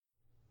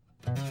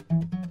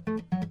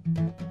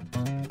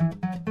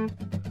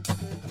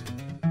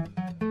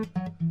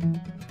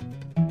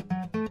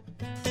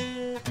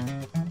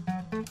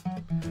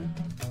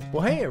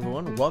Well, hey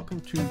everyone,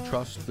 welcome to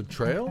Trust the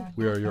Trail.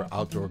 We are your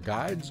outdoor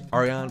guides,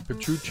 Ariane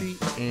Petrucci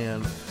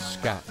and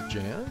Scott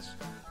Jans.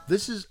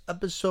 This is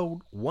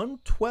episode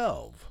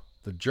 112.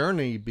 The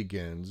journey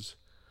begins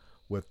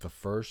with the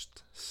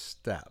first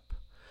step.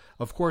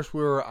 Of course,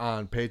 we're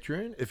on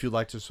Patreon. If you'd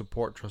like to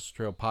support Trust the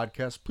Trail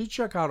podcast, please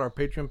check out our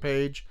Patreon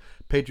page,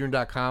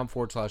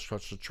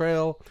 patreon.com/Trust the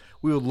Trail.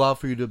 We would love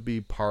for you to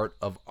be part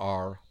of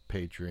our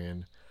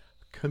Patreon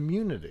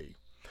community.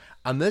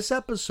 On this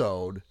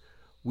episode,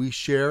 we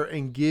share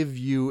and give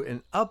you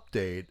an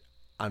update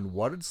on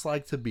what it's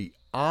like to be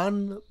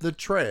on the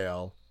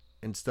trail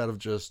instead of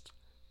just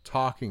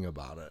talking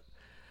about it.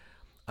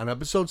 On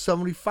episode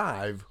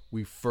 75,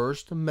 we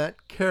first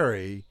met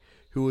Carrie,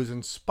 who was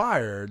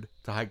inspired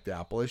to hike the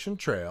Appalachian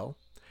Trail.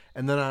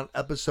 And then on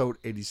episode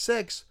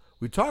 86,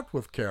 we talked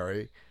with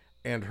Carrie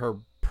and her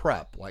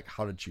prep. Like,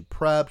 how did she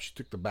prep? She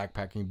took the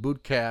backpacking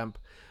boot camp.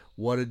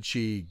 What did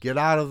she get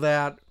out of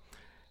that?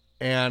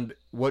 And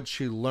what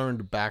she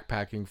learned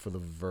backpacking for the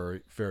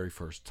very, very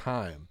first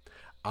time.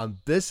 On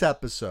this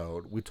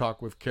episode, we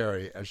talk with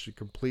Carrie as she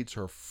completes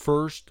her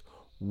first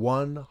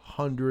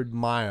 100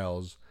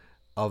 miles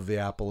of the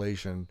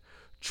Appalachian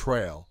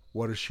Trail.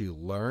 What has she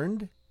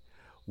learned?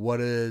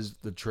 What is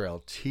the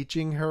trail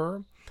teaching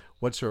her?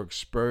 What's her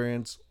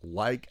experience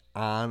like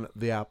on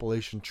the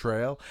Appalachian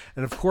Trail?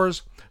 And of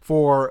course,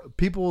 for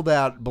people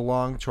that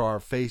belong to our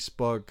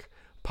Facebook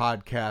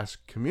podcast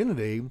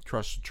community,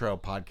 Trust the Trail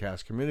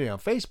podcast community on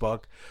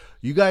Facebook,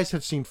 you guys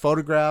have seen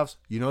photographs.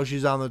 You know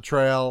she's on the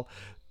trail,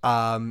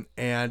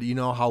 and you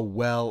know how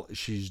well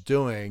she's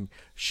doing.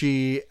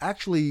 She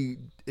actually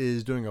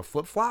is doing a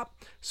flip-flop.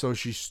 So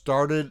she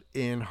started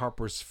in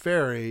Harper's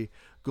Ferry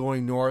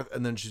going north,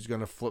 and then she's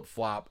going to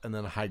flip-flop and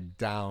then hike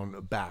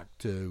down back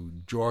to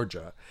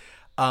Georgia.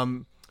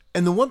 And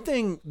the one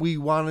thing we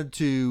wanted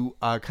to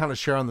kind of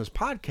share on this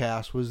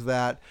podcast was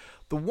that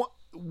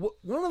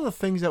one of the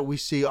things that we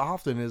see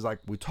often is like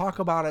we talk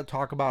about it,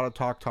 talk.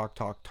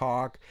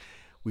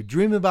 We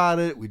dream about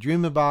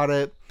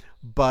it,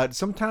 but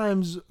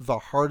sometimes the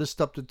hardest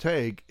step to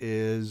take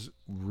is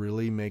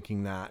really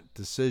making that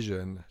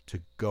decision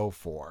to go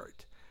for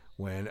it.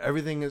 When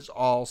everything is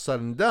all said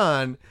and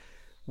done,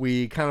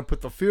 we kind of put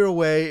the fear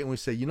away and we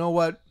say, you know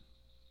what?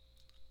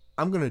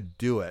 I'm going to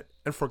do it.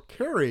 And for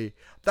Carrie,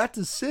 that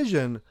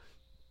decision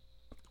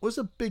was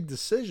a big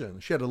decision.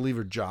 She had to leave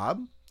her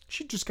job.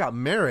 She just got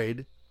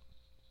married.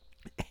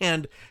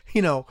 And,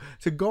 you know,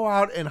 to go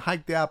out and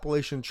hike the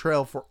Appalachian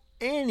Trail for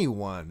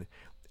anyone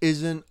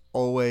isn't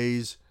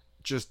always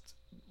just,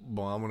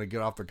 well, I'm going to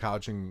get off the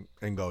couch and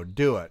go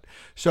do it.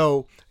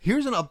 So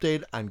here's an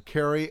update on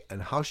Carrie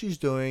and how she's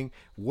doing,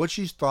 what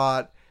she's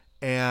thought,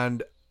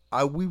 and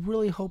we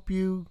really hope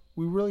you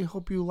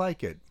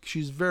like it.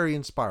 She's very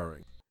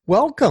inspiring.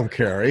 Welcome,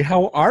 Carrie.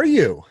 How are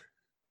you?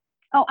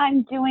 Oh,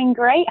 I'm doing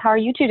great. How are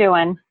you two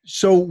doing?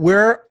 So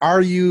where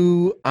are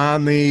you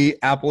on the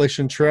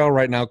Appalachian Trail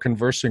right now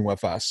conversing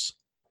with us?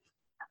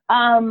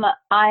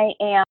 I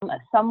am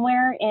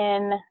somewhere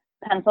in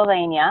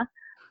Pennsylvania.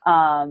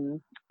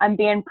 I'm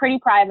being pretty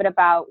private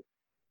about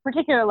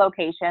particular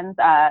locations.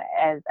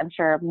 As I'm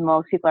sure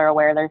most people are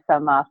aware, there's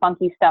some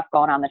funky stuff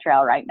going on the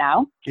trail right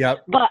now.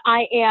 Yep. But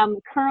I am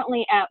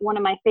currently at one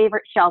of my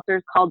favorite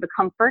shelters called the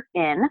Comfort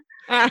Inn.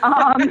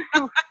 I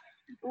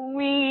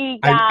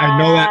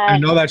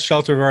know that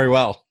shelter very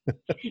well.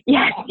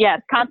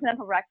 Yes.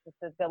 Continental breakfast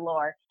is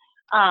galore.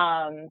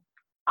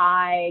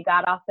 I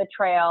got off the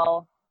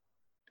trail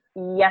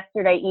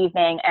yesterday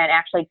evening, and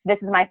actually this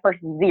is my first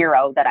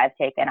zero that I've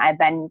taken. I've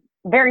been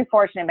very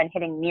fortunate. I've been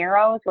hitting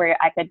Neros where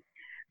I could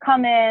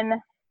come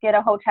in, get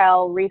a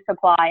hotel,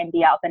 resupply, and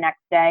be out the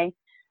next day.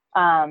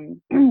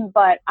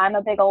 But I'm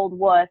a big old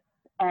wuss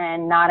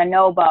and not a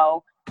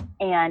no-bo,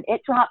 and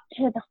it dropped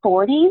to the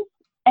 40s.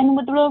 And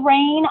with the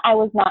rain, I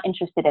was not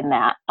interested in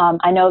that.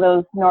 I know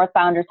those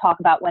northbounders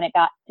talk about when it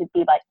got to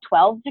be like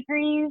 12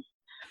 degrees.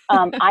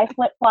 I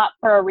flip-flopped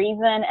for a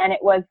reason, and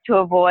it was to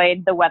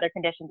avoid the weather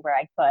conditions where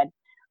I could.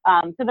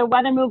 So the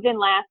weather moved in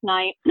last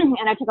night,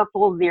 and I took a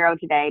full zero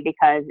today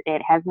because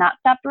it has not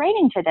stopped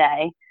raining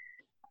today.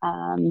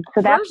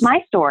 So that's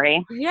my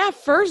story. Yeah,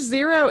 first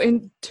zero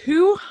in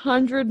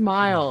 200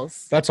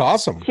 miles. That's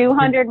awesome.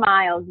 200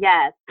 miles,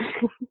 yes.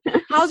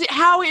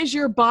 How is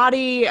your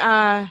body?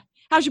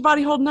 How's your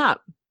body holding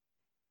up?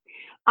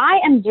 I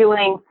am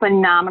doing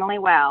phenomenally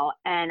well,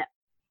 and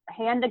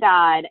hand to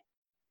God,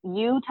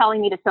 you telling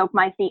me to soak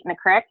my feet in the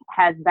creek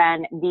has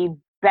been the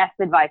best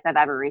advice I've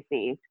ever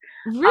received.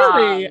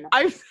 Really?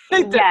 Yes.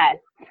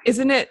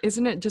 Isn't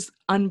it just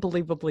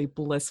unbelievably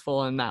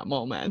blissful in that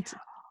moment?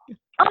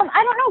 I don't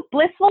know if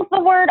blissful is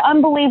the word.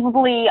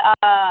 Unbelievably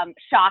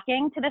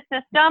shocking to the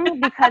system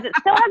because it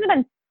still hasn't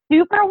been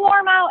super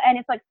warm out, and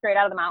it's like straight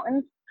out of the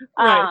mountains.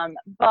 Right.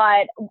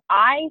 But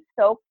I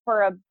soak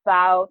for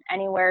about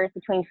anywhere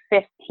between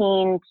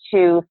 15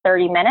 to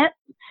 30 minutes.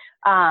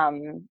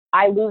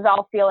 I lose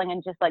all feeling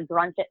and just like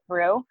grunt it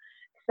through.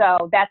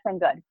 So that's been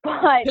good.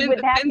 But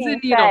with that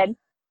being said,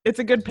 it's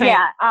a good pain.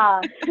 Yeah.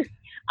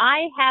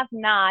 I have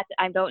not,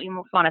 I don't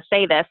even want to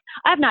say this,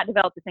 I have not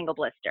developed a single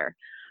blister.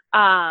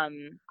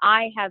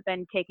 I have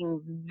been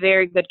taking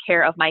very good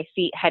care of my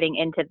feet heading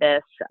into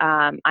this.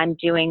 I'm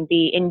doing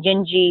the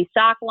Injinji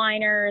sock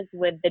liners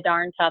with the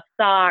Darn Tough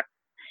socks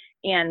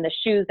and the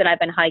shoes that I've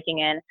been hiking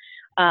in.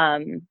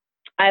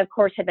 I, of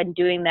course, had been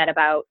doing that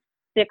about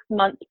 6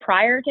 months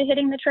prior to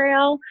hitting the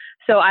trail.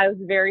 So I was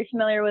very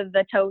familiar with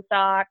the toe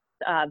socks,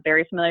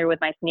 very familiar with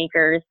my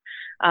sneakers.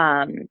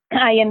 I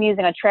am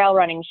using a trail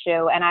running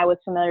shoe, and I was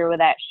familiar with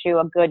that shoe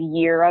a good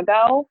year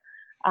ago.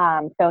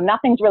 So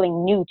nothing's really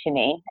new to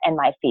me and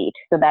my feet.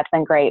 So that's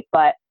been great.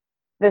 But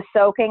the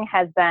soaking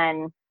has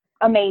been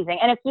amazing.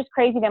 And it's just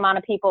crazy the amount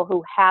of people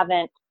who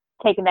haven't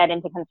taken that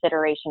into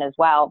consideration as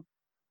well.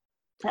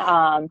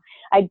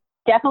 I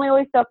definitely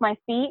always soak my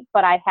feet,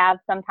 but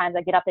sometimes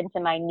I get up into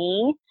my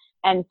knee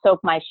and soak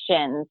my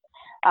shins.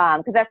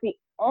 Because that's the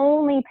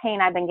only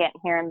pain I've been getting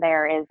here and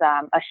there is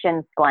a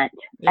shin splint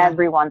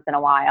every once in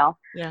a while.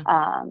 Yeah.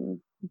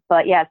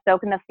 But yeah,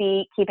 soaking the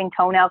feet, keeping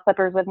toenail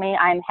clippers with me.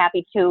 I'm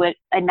happy to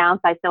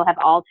announce I still have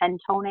all 10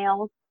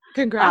 toenails.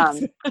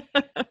 Congrats.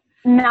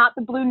 Not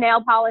the blue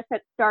nail polish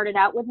that started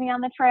out with me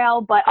on the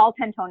trail, but all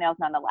 10 toenails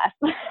nonetheless.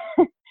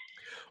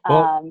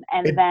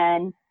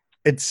 Then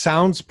it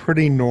sounds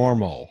pretty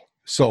normal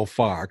so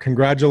far.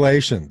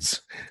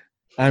 Congratulations.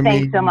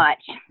 Thanks so much.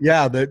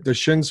 Yeah, the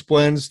shin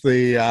splints,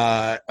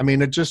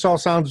 it just all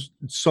sounds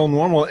so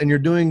normal, and you're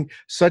doing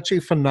such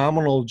a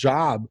phenomenal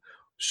job.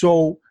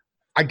 So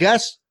I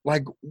guess,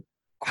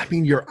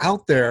 you're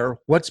out there.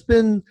 What's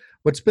been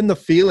the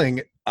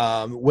feeling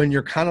when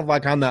you're kind of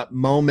like on that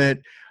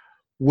moment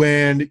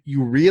when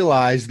you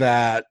realize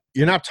that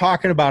you're not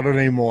talking about it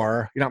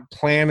anymore, you're not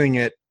planning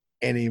it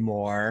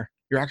anymore,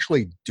 you're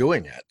actually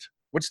doing it?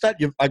 What's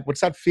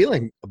that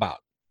feeling about?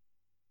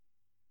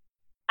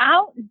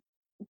 Out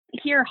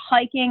here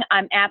hiking,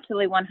 I'm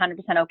absolutely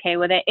 100% okay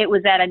with it. It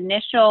was that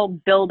initial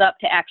build up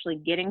to actually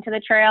getting to the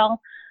trail.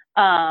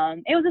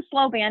 It was a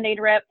slow Band-Aid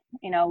rip,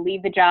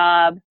 leave the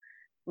job,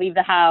 leave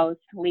the house,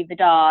 leave the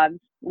dogs,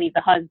 leave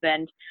the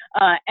husband,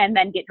 and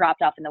then get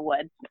dropped off in the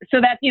woods.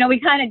 So that's, we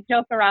kind of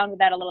joke around with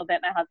that a little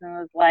bit. My husband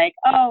was like,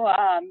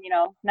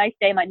 nice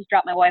day, might just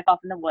drop my wife off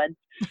in the woods.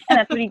 And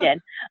that's what he did.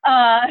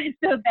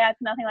 So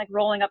that's nothing like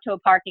rolling up to a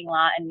parking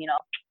lot and,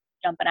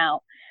 jumping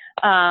out.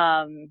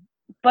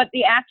 But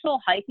the actual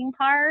hiking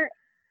part,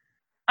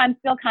 I'm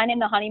still kind of in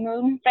the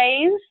honeymoon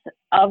phase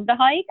of the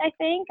hike, I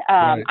think.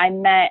 Right. I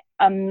met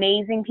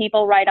amazing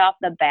people right off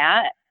the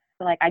bat.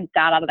 So, I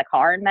got out of the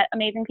car and met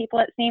amazing people,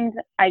 it seems.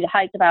 I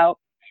hiked about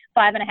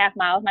 5.5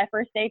 miles my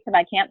first day to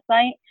my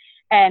campsite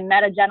and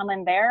met a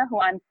gentleman there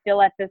who I'm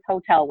still at this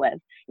hotel with.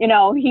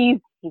 He's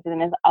in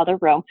his other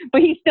room,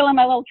 but he's still in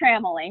my little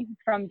trampoline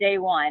from day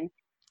one.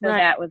 So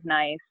That was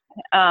nice.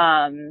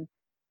 And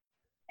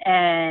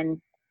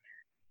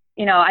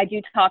I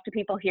do talk to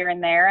people here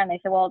and there, and they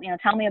say, well,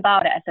 tell me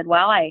about it. I said,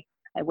 well, I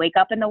wake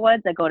up in the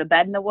woods, I go to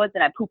bed in the woods,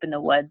 and I poop in the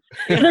woods.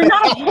 So there's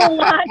not a whole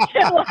lot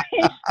to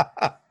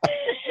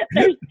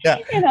it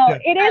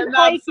is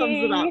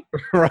hiking.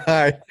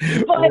 Right.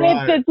 But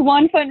it's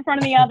one foot in front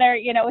of the other.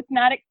 It's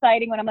not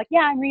exciting when I'm like,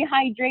 yeah, I'm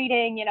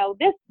rehydrating,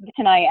 this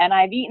tonight, and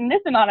I've eaten this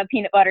amount of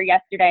peanut butter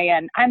yesterday,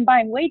 and I'm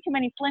buying way too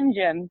many Slim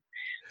Jims.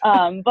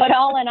 But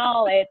all in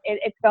all,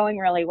 it's going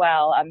really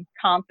well. I'm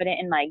confident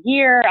in my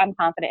gear. I'm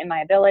confident in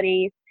my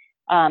abilities.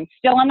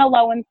 Still on the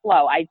low and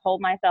slow. I told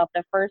myself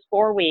the first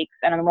 4 weeks,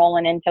 and I'm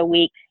rolling into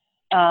week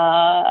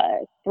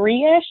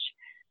 3-ish,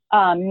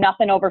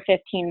 nothing over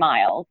 15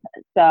 miles.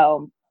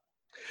 So,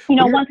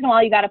 once in a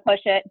while you got to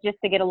push it just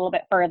to get a little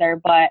bit further,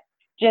 but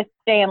just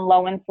staying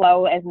low and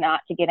slow as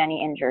not to get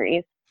any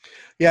injuries.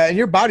 Yeah, and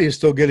your body is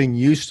still getting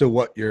used to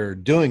what you're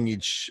doing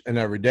each and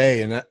every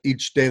day, and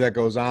each day that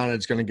goes on,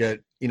 it's going to get,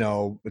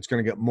 it's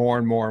going to get more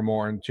and more and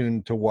more in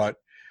tune to what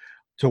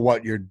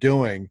you're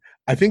doing.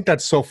 I think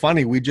that's so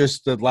funny. We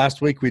just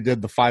last week we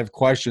did the 5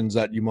 questions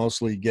that you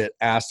mostly get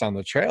asked on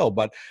the trail,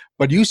 but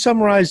you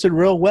summarized it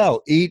real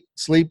well. Eat,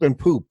 sleep, and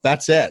poop.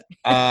 That's it.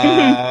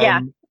 Yeah.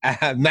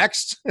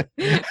 Next.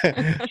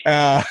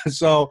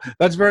 So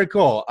that's very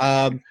cool.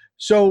 Have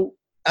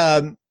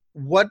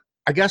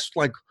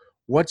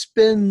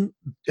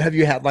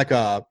you had like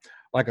a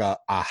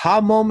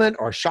aha moment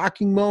or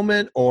shocking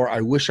moment or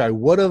I wish I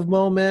would have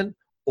moment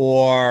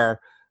or,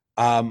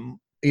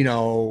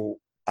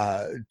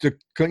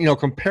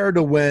 compared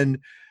to when,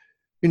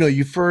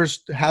 you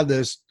first had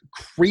this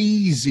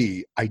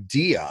crazy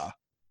idea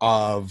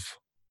of,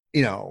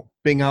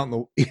 being out in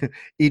the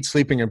eat,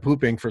 sleeping and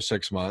pooping for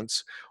 6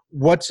 months.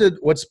 What's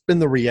been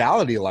the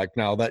reality like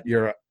now that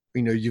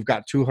you've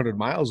got 200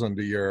 miles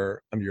under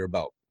your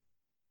belt?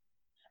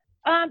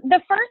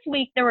 The first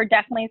week, there were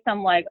definitely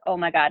some oh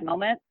my God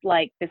moments,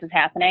 like this is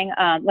happening.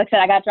 Like I said,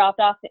 I got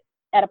dropped off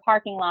at a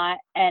parking lot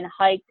and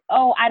hiked,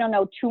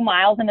 2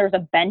 miles, and there was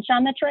a bench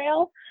on the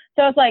trail.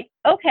 So I was like,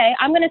 okay,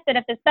 I'm going to sit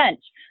at this bench.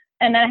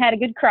 And then I had a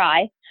good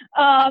cry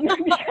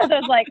because I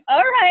was like,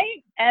 all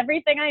right,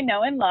 everything I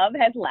know and love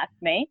has left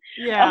me.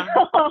 Yeah.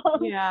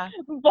 Yeah.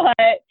 But,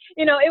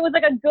 it was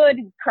like a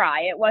good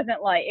cry. It wasn't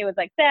it was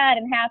sad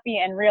and happy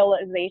and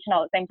realization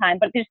all at the same time.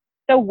 But it's just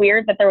so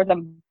weird that there was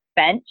a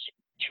bench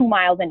 2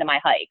 miles into my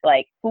hike.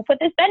 Like, who put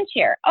this bench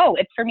here? Oh,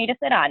 it's for me to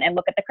sit on and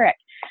look at the creek.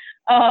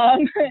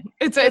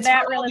 It's so for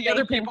that all the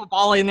other realization- people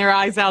bawling their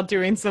eyes out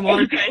doing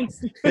similar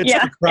things. It's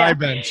Yeah, the cry yeah.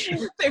 bench.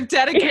 They've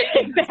dedicated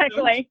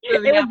Exactly. to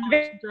the It was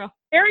Appalachian Trail.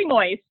 very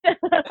moist.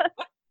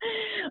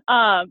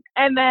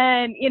 And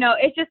then, you know,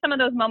 it's just some of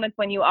those moments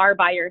when you are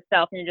by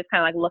yourself and you're just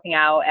kind of like looking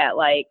out at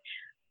like,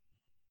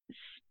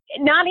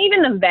 not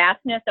even the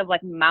vastness of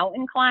like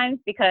mountain climbs,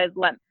 because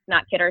let's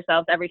not kid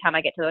ourselves, every time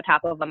I get to the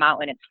top of a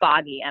mountain, it's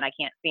foggy and I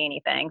can't see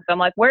anything. So I'm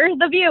like, where's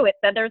the view? It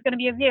said there's going to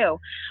be a view.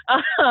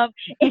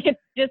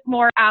 It's just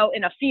more out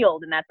in a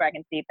field, and that's where I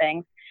can see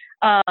things.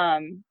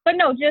 But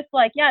no, just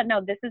like, yeah, no,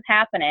 this is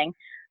happening.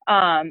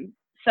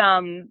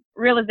 Some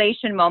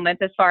realization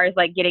moments as far as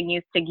like getting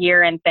used to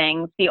gear and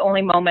things. The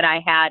only moment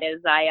I had is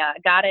I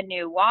got a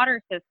new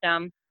water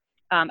system.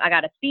 I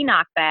got a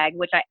CNOC bag,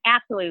 which I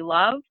absolutely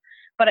love.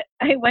 But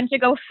I went to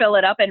go fill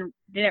it up and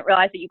didn't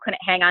realize that you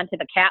couldn't hang on to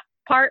the cap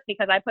part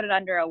because I put it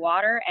under a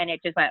water and it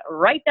just went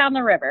right down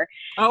the river.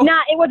 Oh.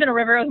 It wasn't a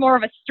river, it was more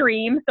of a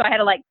stream. So I had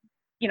to like,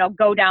 you know,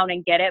 go down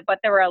and get it. But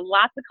there were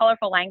lots of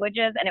colorful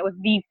languages, and it was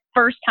the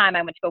first time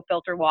I went to go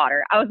filter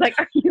water. I was like,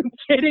 are you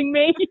kidding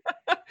me?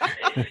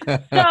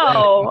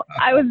 So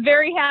I was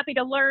very happy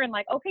to learn,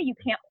 like, okay, you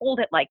can't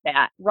hold it like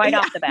that right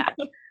off the bat.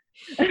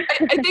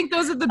 I think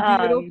those are the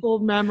beautiful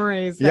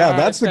memories. Yeah,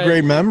 that's the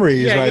great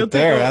memories you'll right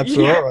there. take a-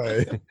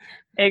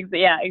 Absolutely.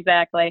 Yeah,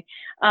 exactly.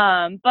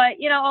 But,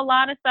 you know, a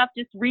lot of stuff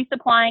just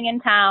resupplying in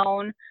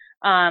town.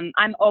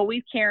 I'm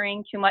always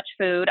carrying too much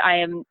food. I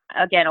am,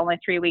 again, only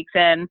 3 weeks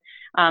in.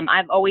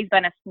 I've always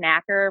been a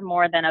snacker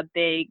more than a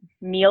big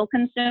meal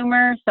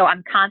consumer. So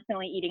I'm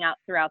constantly eating out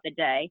throughout the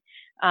day,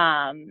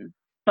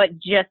 but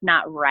just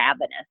not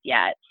ravenous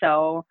yet.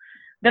 So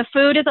the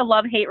food is a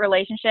love-hate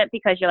relationship,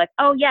 because you're like,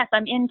 oh, yes,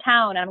 I'm in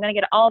town and I'm going to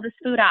get all this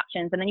food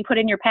options. And then you put it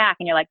in your pack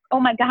and you're like, oh,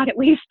 my God, it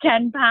weighs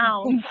 10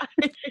 pounds.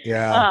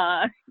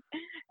 Yeah.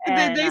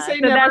 They say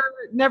so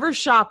never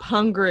shop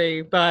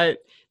hungry, but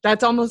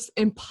that's almost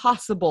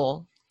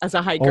impossible as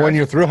a hiker. Well, when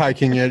you're through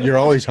hiking, you're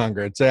always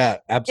hungry. It's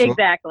that.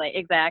 Absolutely.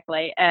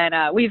 Exactly.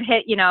 And we've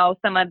hit, you know,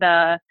 some of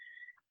the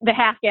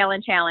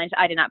half-gallon challenge.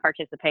 I did not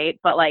participate,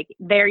 but like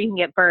there you can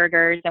get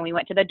burgers. And we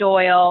went to the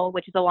Doyle,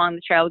 which is along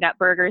the trail. We got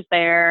burgers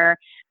there.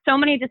 So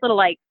many just little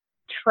like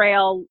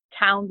trail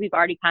towns we've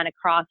already kind of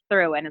crossed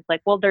through. And it's like,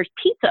 well, there's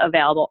pizza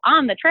available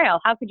on the trail.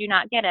 How could you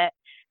not get it?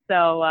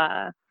 So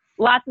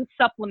lots of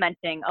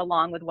supplementing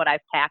along with what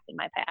I've packed in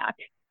my pack.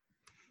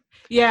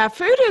 Yeah,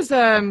 food is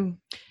and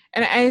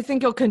I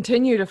think you'll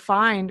continue to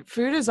find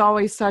food is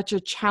always such a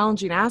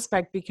challenging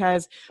aspect,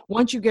 because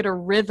once you get a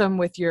rhythm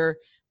with your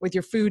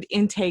food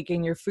intake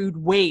and your food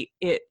weight,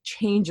 it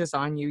changes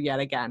on you yet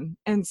again.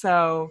 And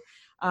so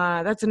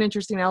that's an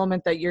interesting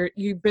element that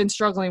you've been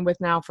struggling with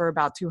now for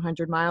about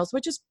 200 miles,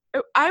 which is,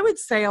 I would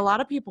say, a lot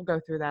of people go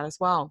through that as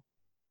well.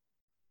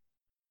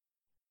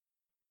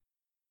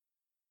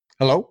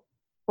 Hello?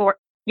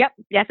 Yep.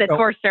 Yes, it's Oh.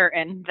 for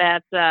certain.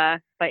 That's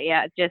but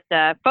yeah, just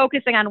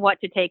focusing on what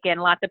to take in,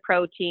 lots of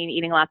protein,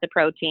 eating lots of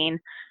protein.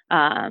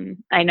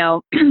 I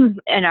know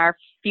in our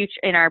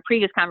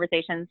previous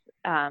conversations,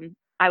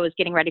 I was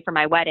getting ready for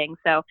my wedding,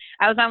 so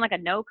I was on like a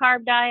no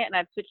carb diet, and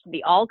I've switched to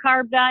the all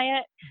carb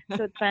diet.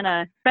 So it's been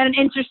an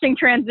interesting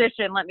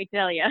transition, let me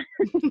tell you.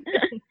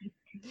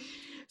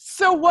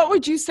 So what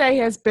would you say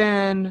has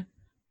been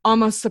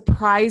almost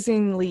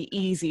surprisingly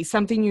easy,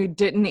 something you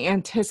didn't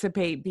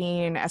anticipate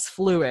being as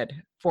fluid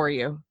for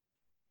you?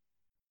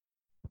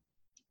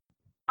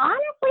 Honestly,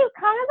 it's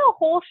kind of the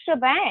whole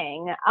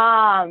shebang.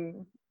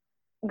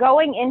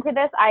 Going into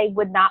this, I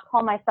would not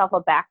call myself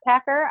a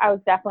backpacker. I was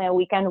definitely a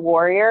weekend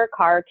warrior,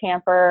 car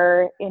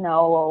camper, you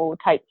know,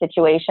 type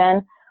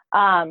situation.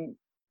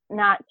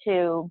 Not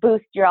to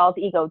boost your all's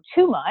ego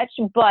too much,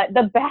 but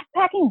the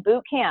backpacking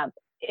boot camp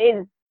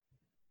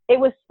it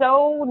was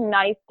so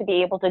nice to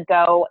be able to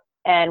go.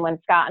 And when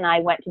Scott and I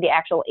went to the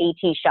actual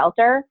AT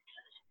shelter,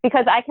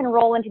 because I can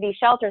roll into these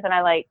shelters and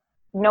I like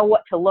know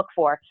what to look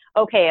for.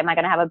 Okay, am I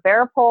going to have a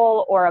bare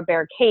pole or a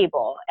bare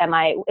cable?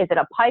 Is it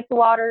a piped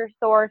water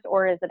source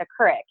or is it a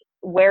creek?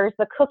 Where's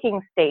the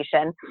cooking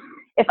station?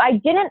 If I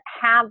didn't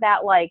have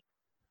that like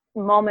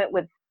moment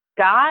with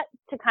Scott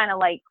to kind of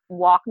like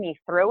walk me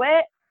through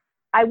it,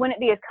 I wouldn't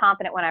be as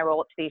confident when I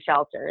roll up to these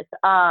shelters.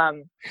 I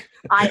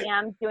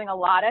am doing a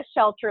lot of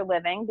shelter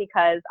living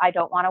because I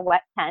don't want a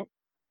wet tent.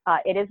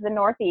 It is the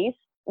Northeast.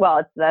 Well,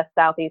 it's the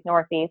Southeast,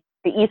 Northeast,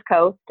 the East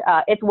Coast.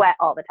 It's wet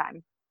all the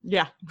time.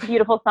 Yeah.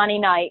 Beautiful sunny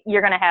night. You're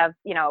going to have,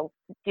 you know,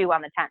 dew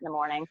on the tent in the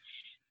morning.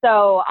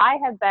 So I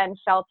have been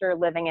shelter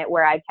living it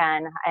where I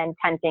can and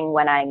tenting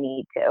when I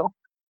need to.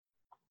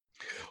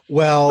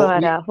 Well,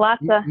 But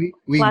lots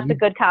of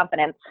good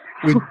confidence.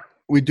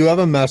 We do have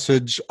a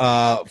message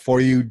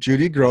for you.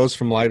 Judy Gross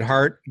from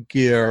Lightheart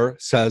Gear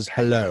says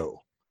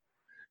hello.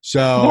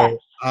 So yes,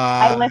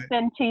 I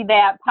listened to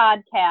that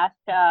podcast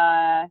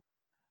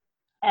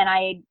and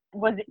I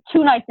was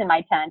 2 nights in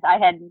my tent. I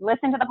had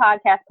listened to the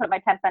podcast, put up my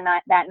tent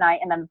that night,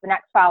 and then the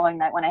next following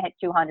night when I hit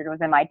 200 was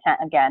in my tent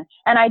again.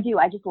 And I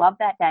just love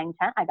that dang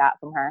tent I got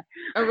from her.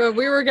 Well,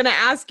 we were going to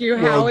ask you,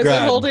 how is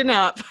it holding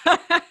up?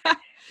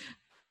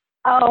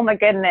 Oh my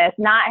goodness.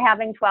 Not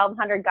having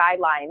 1,200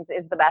 guidelines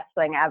is the best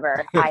thing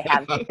ever. I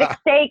have 6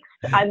 stakes.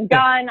 I'm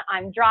done.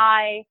 I'm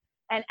dry.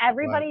 And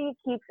everybody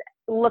keeps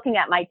looking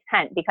at my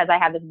tent because I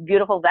have this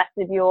beautiful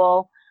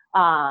vestibule,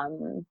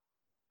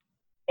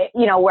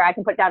 where I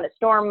can put down the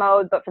storm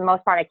mode, but for the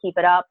most part, I keep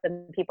it up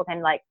and people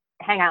can like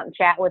hang out and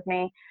chat with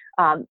me.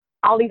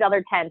 All these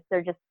other tents,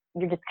 you're just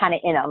kind of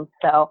in them.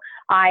 So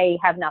I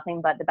have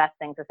nothing but the best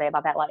things to say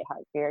about that Light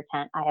Heart Fear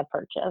tent I have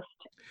purchased.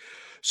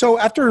 So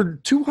after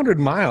 200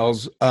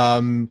 miles,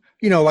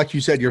 like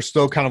you said, you're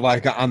still kind of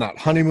like on that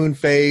honeymoon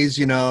phase,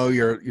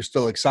 you're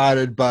still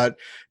excited, but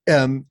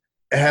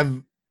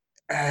have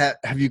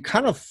you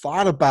kind of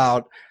thought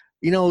about,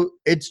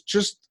 it's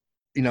just,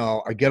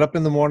 I get up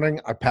in the morning,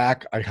 I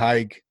pack, I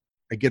hike,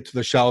 I get to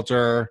the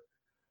shelter,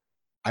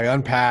 I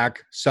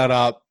unpack, set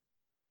up,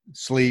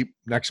 sleep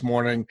next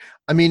morning.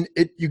 I mean,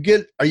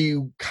 are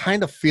you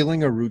kind of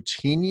feeling a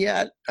routine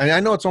yet? I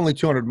know it's only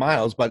 200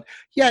 miles, but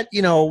yet,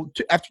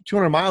 after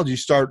 200 miles, you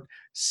start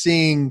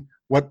seeing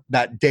what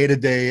that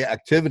day-to-day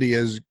activity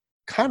is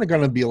kind of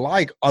going to be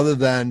like, other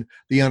than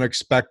the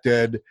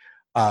unexpected,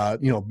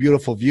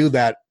 beautiful view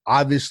that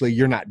obviously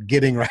you're not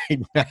getting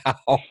right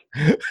now.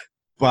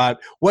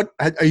 But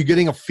are you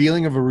getting a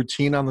feeling of a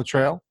routine on the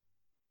trail?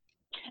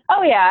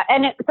 Oh yeah.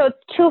 And so it's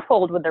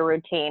twofold with the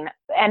routine.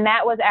 And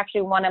that was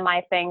actually one of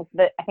my things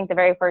that I think the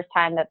very first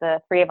time that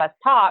the 3 of us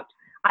talked,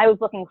 I was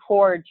looking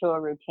forward to a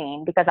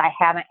routine because I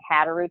haven't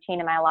had a routine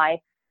in my life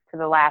for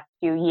the last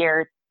few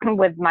years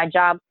with my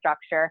job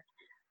structure.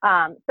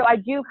 So I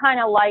do kind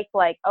of like,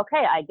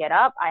 okay, I get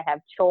up, I have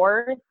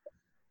chores,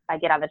 I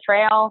get on the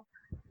trail,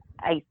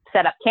 I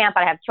set up camp,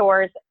 I have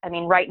chores. I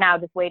mean, right now,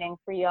 just waiting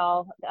for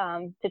y'all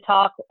to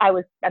talk,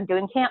 I'm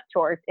doing camp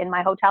chores in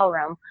my hotel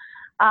room.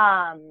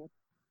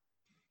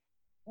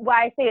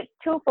 Why I say it's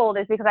twofold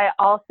is because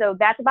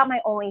that's about my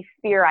only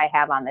fear I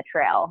have on the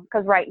trail.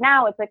 Because right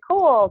now it's like,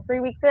 cool,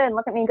 3 weeks in,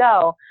 look at me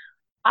go.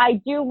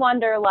 I do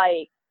wonder,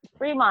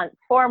 3 months,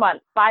 4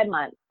 months, 5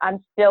 months, I'm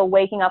still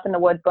waking up in the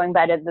woods, going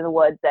bed into the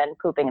woods and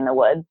pooping in the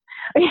woods.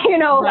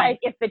 Right.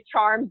 If the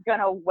charm's going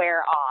to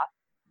wear off.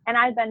 And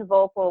I've been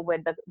vocal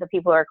with the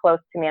people who are close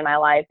to me in my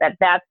life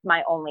that's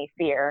my only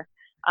fear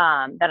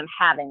that I'm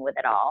having with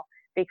it all.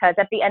 Because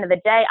at the end of the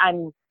day,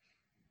 I'm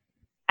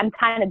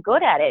kind of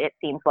good at it, it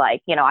seems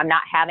like. I'm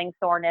not having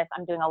soreness.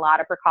 I'm doing a lot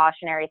of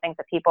precautionary things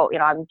that people,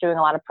 I'm doing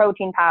a lot of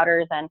protein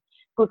powders and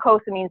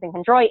glucosamines and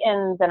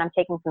chondroitins, and I'm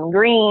taking some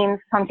greens.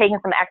 So I'm taking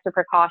some extra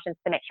precautions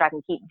to make sure I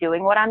can keep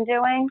doing what I'm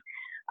doing.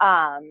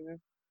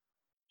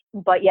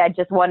 But yeah,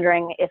 just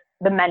wondering if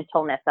the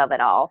mentalness of it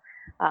all,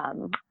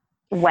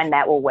 when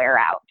that will wear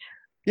out.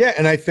 Yeah,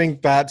 and I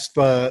think that's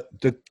the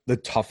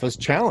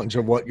toughest challenge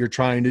of what you're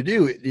trying to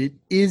do. It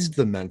is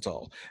the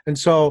mental. And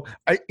so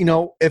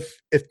if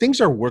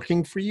things are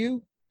working for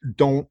you,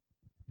 don't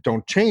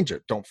change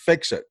it. Don't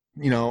fix it.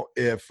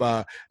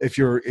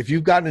 If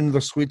you've gotten into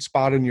the sweet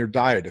spot in your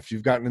diet, if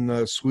you've gotten in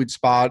the sweet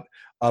spot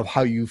of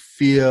how you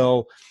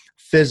feel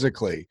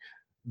physically,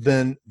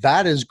 then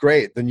that is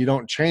great. Then you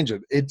don't change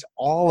it. It's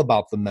all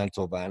about the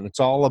mental then.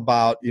 It's all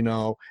about,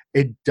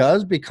 it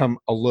does become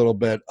a little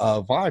bit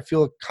of, I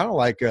feel kind of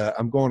like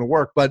I'm going to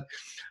work. But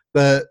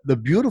the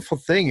beautiful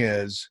thing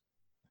is,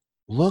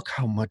 look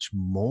how much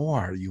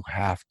more you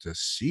have to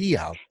see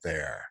out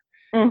there.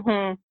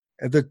 Mm-hmm.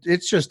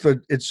 It's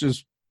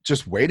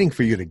just waiting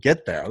for you to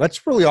get there.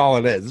 That's really all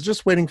it is. It's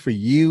just waiting for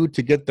you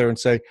to get there and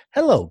say,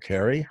 hello,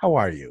 Carrie, how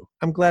are you?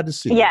 I'm glad to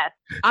see you. Yes.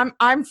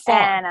 I'm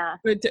fine.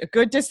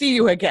 Good to see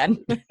you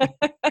again.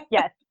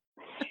 Yes.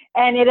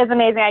 And it is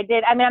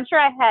amazing. I'm sure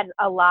I had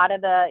a lot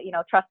of the,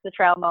 trust the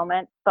trail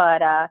moments,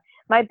 but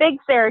my big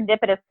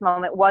serendipitous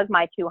moment was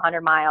my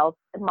 200 miles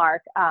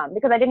mark,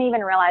 because I didn't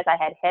even realize I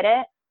had hit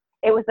it.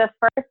 It was the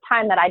first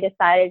time that I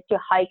decided to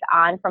hike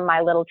on from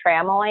my little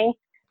trampoline.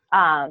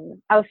 I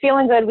was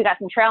feeling good. We got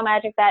some trail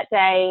magic that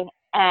day.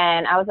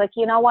 And I was like,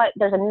 you know what?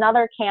 There's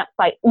another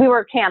campsite. We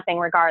were camping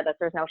regardless.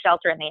 There's no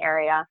shelter in the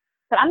area.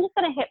 But I'm just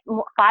going to hit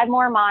 5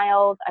 more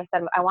miles. I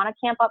said, I want to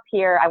camp up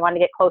here. I want to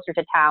get closer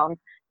to town,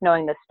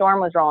 knowing the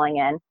storm was rolling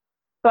in.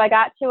 So I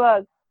got to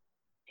a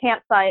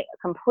campsite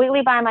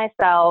completely by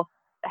myself,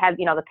 had,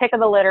 the pick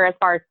of the litter as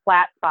far as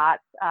flat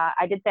spots.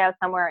 I did say I was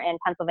somewhere in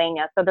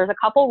Pennsylvania. So there's a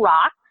couple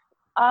rocks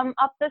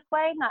up this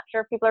way. Not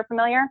sure if people are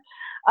familiar.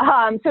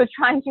 So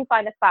trying to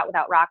find a spot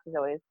without rocks is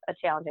always a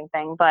challenging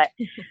thing. But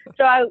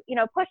so I,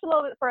 pushed a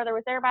little bit further,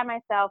 was there by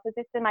myself, was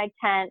just in my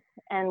tent,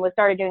 and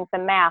started doing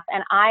some math.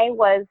 And I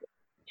was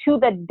to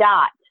the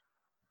dot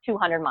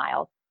 200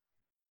 miles.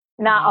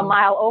 Not a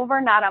mile over,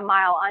 not a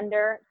mile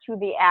under, to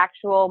the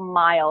actual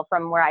mile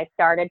from where I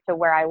started to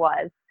where I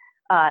was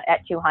at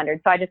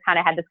 200. So I just kind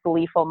of had this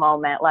gleeful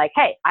moment, like,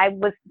 hey,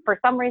 for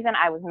some reason,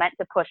 I was meant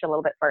to push a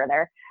little bit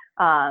further.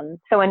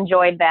 So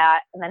enjoyed that,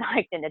 and then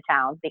hiked into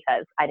town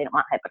because I didn't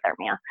want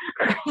hypothermia.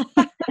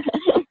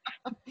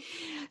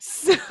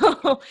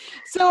 So,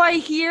 so I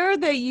hear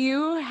that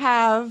you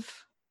have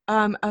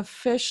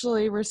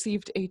officially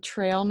received a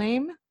trail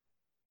name.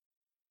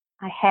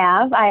 I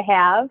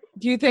have.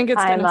 Do you think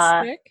it's I'm, going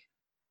to stick?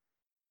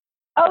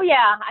 Oh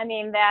yeah, I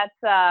mean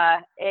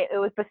it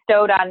was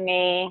bestowed on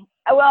me.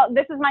 Well,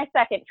 this is my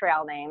second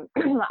trail name.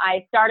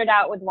 I started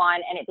out with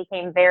one, and it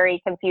became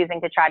very confusing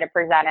to try to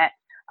present it.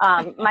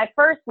 My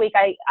first week,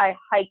 I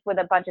hiked with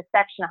a bunch of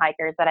section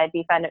hikers that I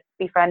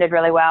befriended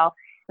really well,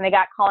 and they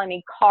got calling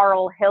me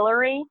Carl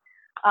Hillary.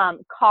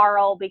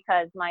 Carl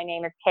because my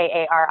name is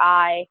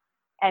Kari,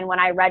 and when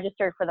I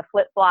registered for the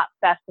Flip Flop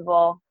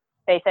Festival,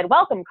 they said,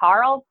 "Welcome,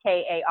 Carl,"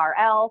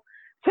 Karl.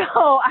 So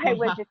I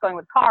was just going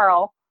with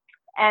Carl.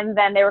 And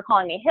then they were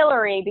calling me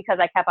Hillary because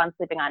I kept on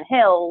sleeping on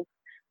hills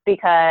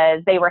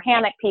because they were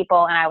hammock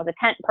people and I was a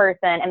tent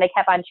person, and they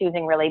kept on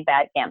choosing really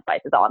bad campsites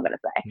is all I'm going to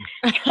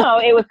say. So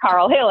it was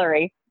Carl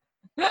Hillary.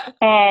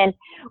 And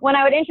when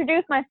I would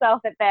introduce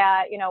myself at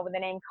that, with the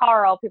name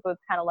Carl, people would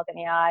kind of look at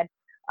me odd.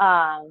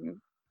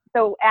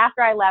 So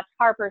after I left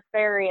Harper's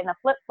Ferry and the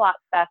Flip Flop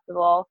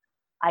Festival,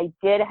 I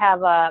did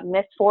have a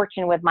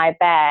misfortune with my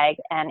bag,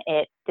 and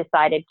it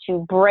decided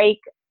to break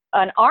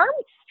an arm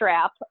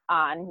strap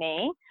on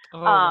me.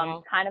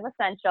 Wow. Kind of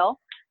essential.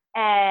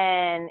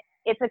 And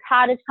it's a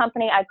cottage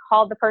company. I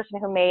called the person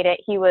who made it.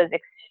 He was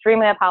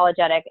extremely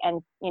apologetic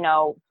and,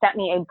 sent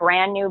me a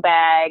brand new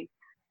bag,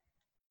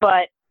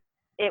 but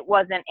it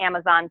wasn't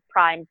Amazon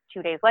Prime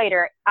 2 days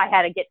later. I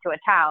had to get to a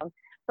town.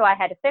 So I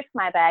had to fix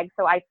my bag.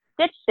 So I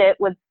stitched it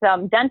with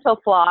some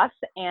dental floss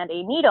and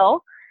a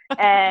needle,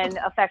 and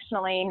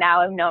affectionately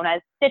now I'm known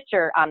as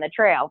Stitcher on the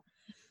trail.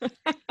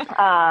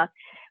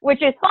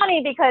 Which is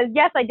funny because,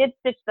 yes, I did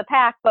stitch the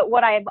pack, but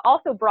what I've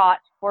also brought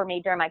for me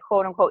during my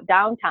quote-unquote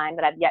downtime,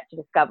 that I've yet to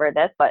discover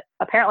this, but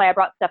apparently I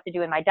brought stuff to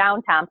do in my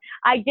downtime,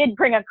 I did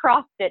bring a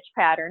cross-stitch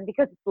pattern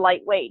because it's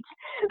lightweight.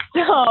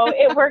 So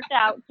it worked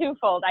out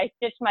twofold. I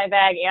stitched my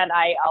bag, and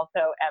I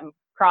also am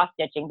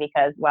cross-stitching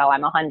because, well,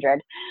 I'm 100.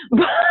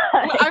 Well,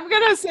 I'm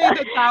going to say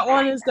that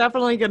one is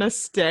definitely going to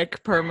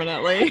stick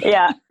permanently.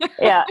 Yeah.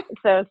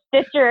 So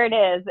Stitcher it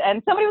is.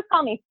 And somebody was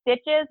calling me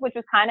Stitches, which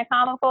was kind of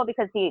comical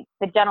because the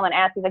gentleman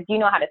asked, he's like, "Do you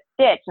know how to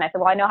stitch?" And I said,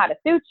 "Well, I know how to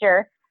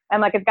suture."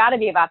 I'm like, it's got to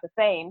be about the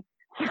same.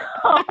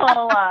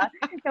 So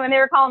when they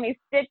were calling me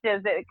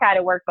Stitches, it kind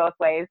of worked both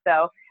ways.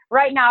 So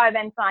right now I've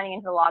been signing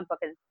into the logbook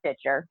as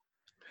Stitcher.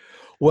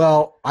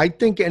 Well, I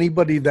think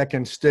anybody that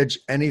can stitch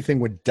anything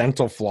with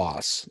dental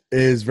floss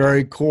is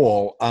very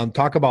cool.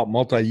 Talk about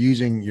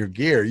multi-using your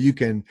gear. You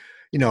can,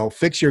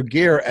 fix your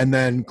gear and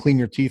then clean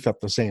your teeth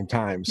at the same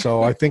time.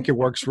 So I think it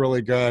works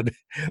really good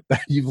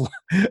that you've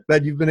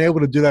been able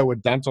to do that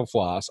with dental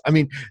floss. I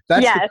mean,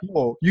 that's the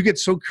cool. You get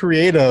so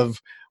creative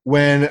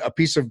when a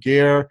piece of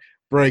gear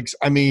breaks.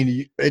 I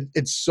mean,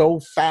 it's so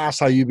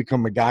fast how you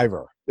become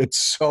MacGyver. It's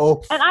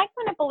so. And I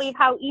couldn't believe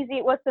how easy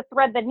it was to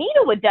thread the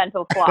needle with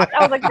dental floss.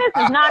 I was like,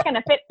 this is not going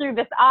to fit through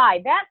this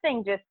eye. That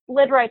thing just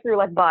slid right through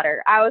like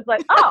butter. I was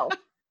like, oh,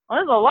 well,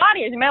 this is a lot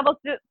easier. I'm able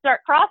to start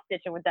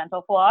cross-stitching with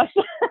dental floss.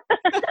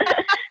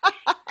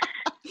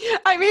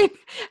 I mean,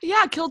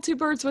 yeah, kill two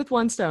birds with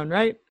one stone,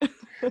 right?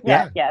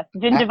 Yes.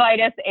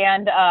 Gingivitis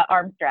and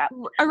arm strap.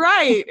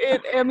 Right.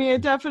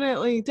 It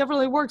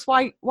definitely works.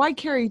 Why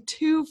carry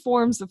two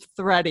forms of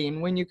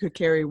threading when you could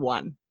carry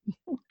one?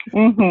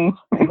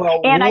 Mm-hmm.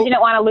 Well, and I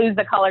didn't want to lose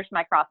the colors to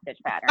my cross stitch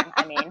pattern.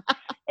 I mean,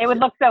 it would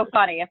look so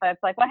funny if I was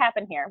like, "What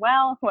happened here?"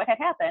 Well, what had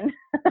happened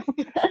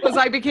was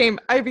I became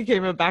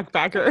a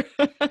backpacker.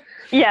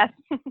 Yes.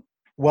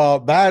 Well,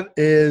 that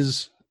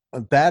is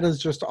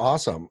just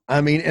awesome. I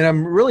mean, and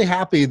I'm really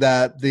happy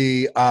that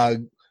the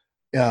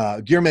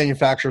gear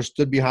manufacturer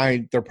stood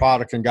behind their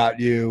product and got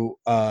you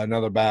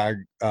another bag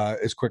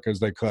as quick as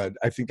they could.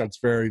 I think that's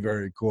very,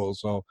 very cool.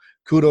 So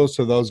kudos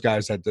to those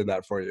guys that did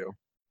that for you.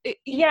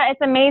 Yeah,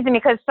 it's amazing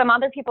because some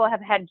other people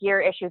have had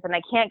gear issues and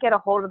they can't get a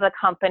hold of the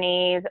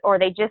companies, or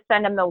they just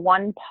send them the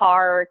one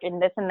part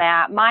and this and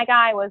that. My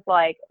guy was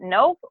like,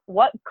 "Nope,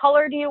 what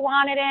color do you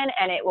want it in?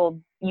 And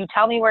you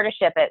tell me where to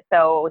ship it."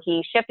 So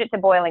he shipped it to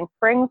Boiling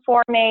Spring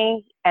for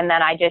me, and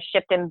then I just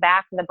shipped him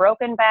back the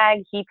broken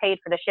bag. He paid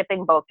for the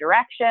shipping both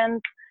directions.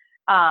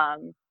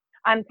 I'm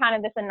kind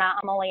of this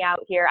anomaly out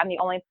here. I'm the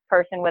only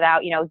person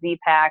without,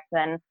 Z-Packs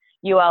and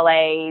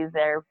ULAs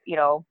or,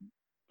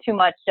 too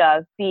much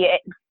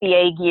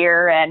CA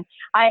gear, and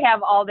I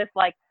have all this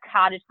like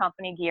cottage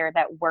company gear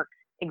that works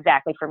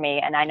exactly for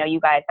me. And I know you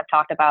guys have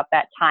talked about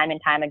that time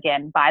and time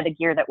again. Buy the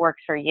gear that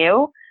works for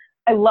you.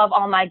 I love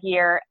all my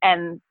gear,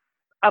 and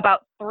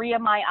about 3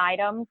 of my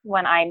items,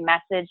 when I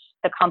message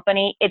the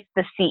company, it's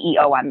the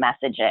CEO I'm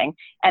messaging,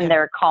 and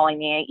they're calling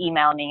me,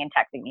 emailing me, and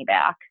texting me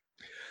back.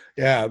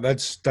 Yeah,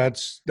 that's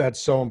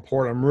so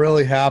important. I'm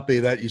really happy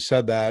that you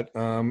said that,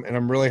 and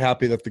I'm really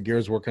happy that the gear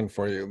is working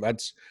for you.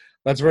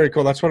 That's very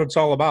cool. That's what it's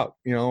all about.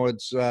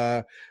 It's,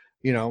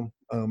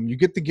 you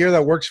get the gear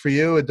that works for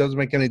you. It doesn't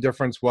make any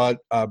difference what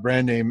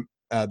brand name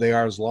they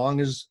are, as long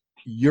as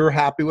you're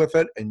happy with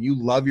it and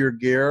you love your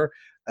gear.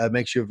 It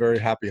makes you a very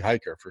happy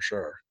hiker for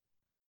sure.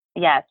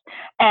 Yes.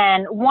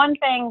 And one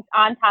thing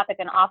on topic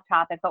and off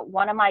topic, but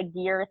one of my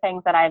gear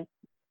things that I've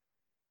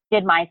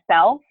did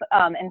myself,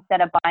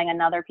 instead of buying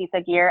another piece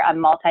of gear, I'm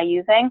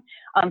multi-using.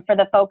 For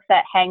the folks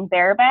that hang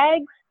bear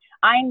bags,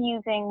 I'm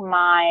using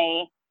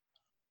my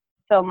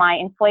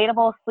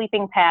inflatable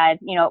sleeping pad,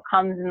 it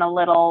comes in a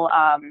little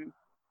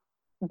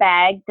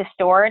bag to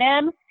store it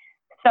in.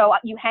 So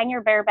you hang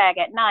your bear bag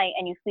at night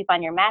and you sleep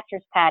on your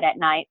mattress pad at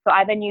night. So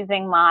I've been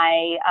using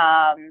my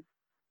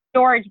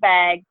storage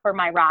bag for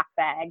my rock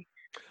bag,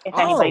 if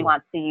anybody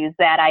wants to use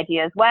that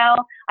idea as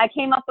well. I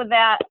came up with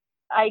that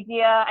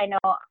idea. I know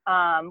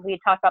we had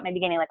talked about maybe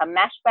getting like a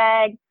mesh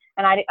bag,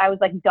 and I was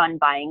like done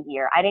buying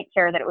gear. I didn't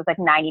care that it was like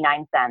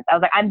 99 cents. I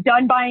was like, I'm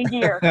done buying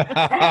gear.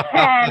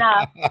 And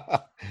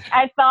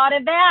I thought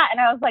of that, and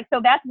I was like, so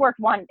that's worked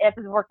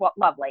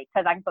lovely,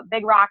 because I can put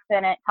big rocks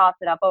in it, toss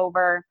it up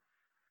over.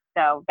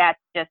 So that's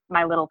just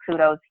my little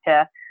kudos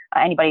to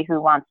anybody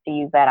who wants to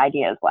use that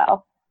idea as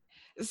well.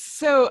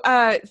 So,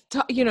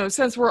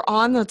 since we're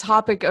on the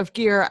topic of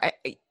gear,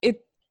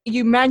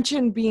 you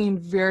mentioned being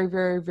very,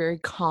 very, very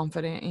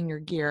confident in your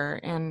gear,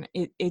 and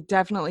it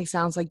definitely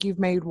sounds like you've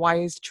made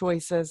wise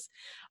choices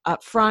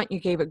up front. You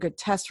gave it good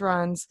test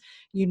runs,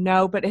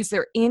 but is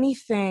there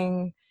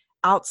anything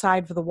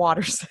outside of the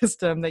water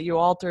system that you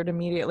altered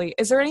immediately?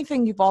 Is there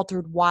anything you've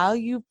altered while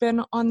you've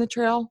been on the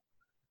trail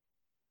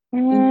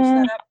in your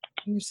setup,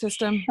 in your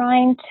system?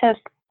 Trying to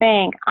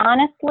think.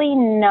 Honestly,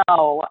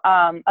 no.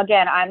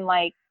 Again, I'm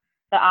like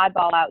the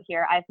oddball out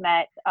here. I've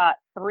met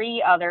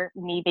 3 other,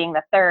 me being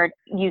the third,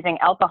 using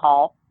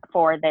alcohol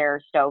for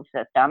their stove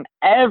system.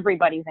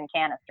 Everybody's in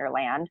canister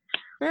land.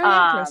 Very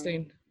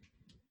interesting.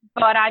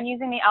 But I'm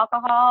using the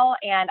alcohol,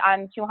 and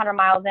I'm 200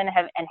 miles in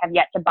and have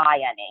yet to buy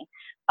any.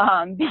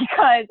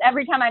 Because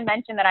every time I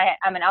mention that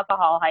I'm an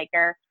alcohol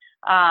hiker,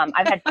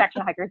 I've had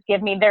section hikers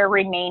give me their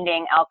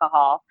remaining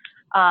alcohol.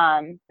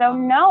 So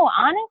no,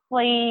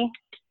 honestly,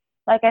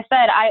 like I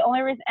said,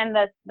 and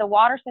the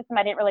water system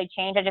I didn't really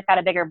change. I just got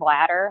a bigger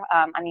bladder.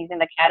 I'm using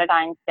the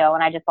Katadyn still,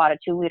 and I just bought a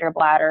 2-liter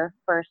bladder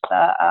versus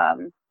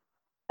the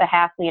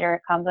half liter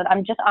it comes with.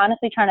 I'm just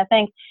honestly trying to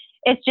think.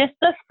 It's just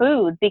the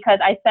food, because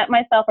I sent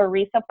myself a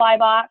resupply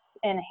box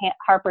in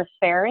Harper's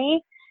Ferry,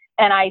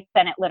 and I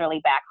sent it literally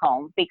back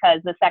home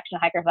because the section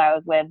hikers I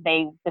was with,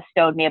 they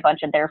bestowed me a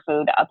bunch of their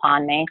food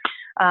upon me.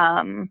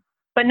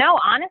 But no,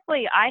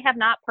 honestly, I have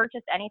not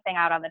purchased anything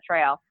out on the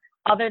trail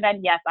other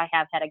than, yes, I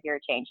have had a gear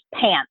change.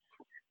 Pants.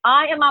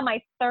 I am on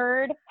my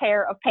 3rd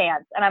pair of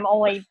pants, and I'm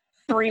only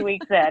 3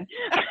 weeks in.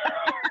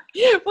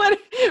 What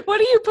are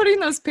you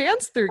putting those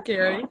pants through,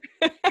 Carrie?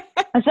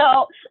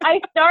 So I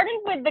started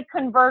with the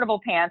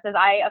convertible pants, as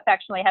I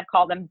affectionately have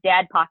called them,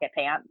 dad pocket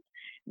pants.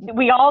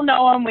 We all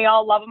know them. We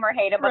all love them or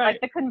hate them. But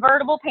like the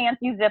convertible pants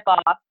you zip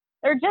off,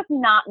 they're just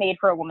not made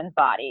for a woman's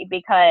body,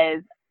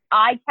 because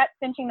I kept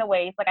cinching the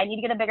waist. Like, I need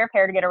to get a bigger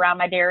pair to get around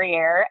my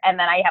derriere, and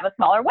then I have a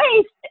smaller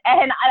waist,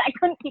 and I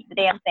couldn't keep the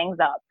damn things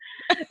up.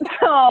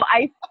 So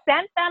I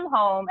sent them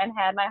home and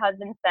had my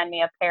husband send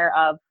me a pair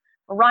of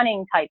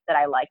running tights that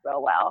I like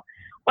real well.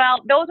 Well,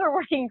 those were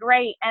working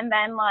great. And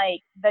then, like,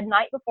 the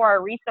night before I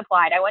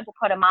resupplied, I went to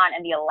put them on,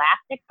 and the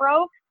elastic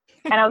broke.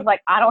 And I was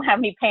like, I don't have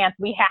any pants.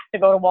 We have to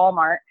go to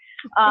Walmart.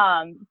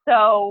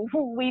 So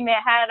we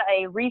had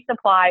a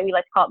resupply. We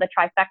like to call it the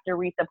trifecta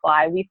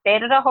resupply. We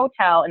stayed at a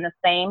hotel in the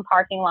same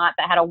parking lot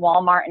that had a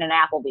Walmart and an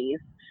Applebee's.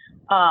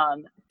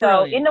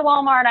 So in the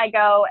Walmart, I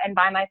go and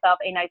buy myself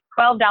a nice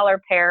 $12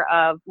 pair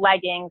of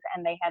leggings,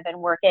 and they have been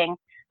working.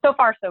 So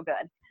far, so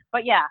good.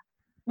 But yeah,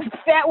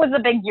 that was a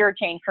big gear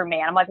change for me.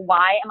 And I'm like,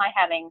 why am I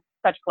having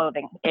such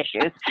clothing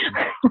issues?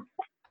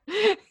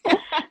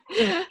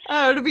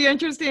 It'll be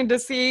interesting to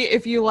see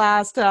if you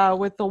last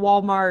with the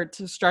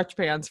Walmart stretch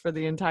pants for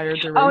the entire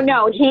duration. Oh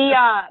no,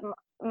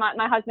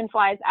 my husband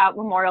flies out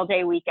Memorial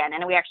Day weekend,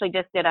 and we actually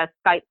just did a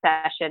Skype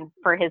session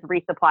for his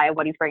resupply of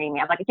what he's bringing me.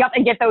 I'm like, yep,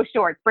 and get those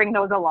shorts, bring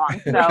those along.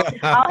 So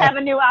I'll have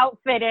a new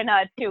outfit in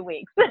 2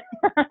 weeks.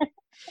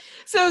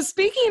 So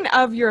speaking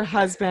of your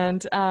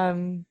husband,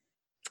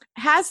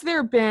 has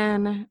there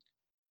been,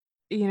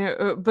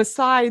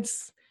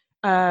 besides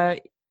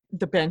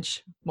the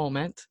bench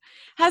moment,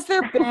 has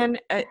there been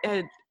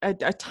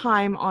a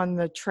time on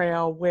the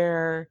trail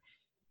where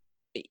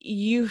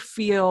you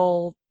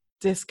feel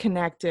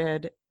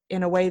disconnected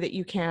in a way that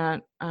you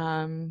can't,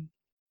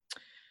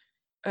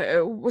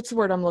 what's the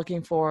word I'm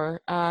looking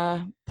for?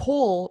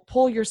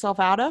 Pull yourself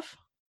out of?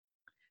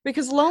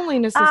 Because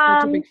loneliness is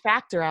such a big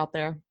factor out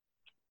there.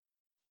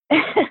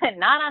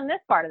 Not on this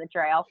part of the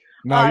trail.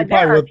 No,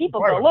 there are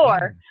people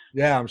galore.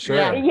 Yeah, I'm sure.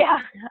 Yeah.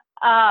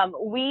 I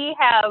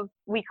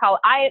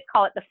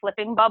call it the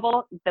flipping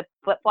bubble, the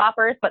flip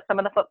floppers, but some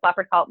of the flip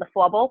floppers call it the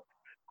flubble.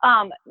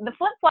 The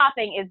flip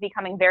flopping is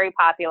becoming very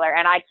popular,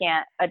 and I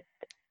can't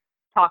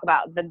talk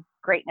about the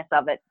greatness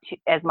of it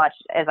as much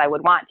as I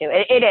would want to.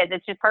 It is.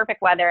 It's just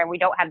perfect weather, and we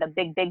don't have the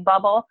big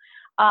bubble.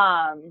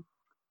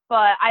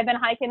 But I've been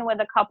hiking with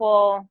a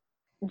couple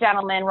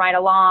gentlemen right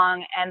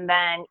along, and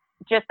then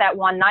just that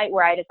one night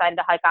where I decided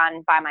to hike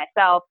on by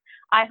myself,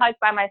 I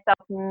hiked by myself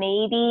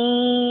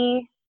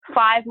maybe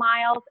 5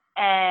 miles,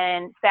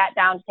 and sat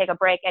down to take a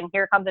break. And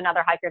here comes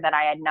another hiker that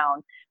I had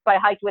known. So I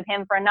hiked with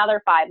him for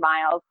another 5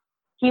 miles.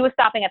 He was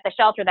stopping at the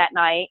shelter that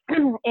night.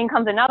 In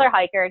comes another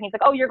hiker, and he's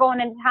like, oh, you're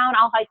going into town?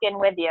 I'll hike in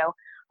with you.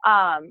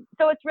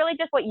 So it's really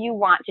just what you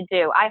want to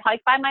do. I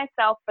hike by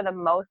myself for the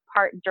most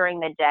part during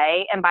the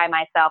day. And by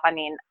myself, I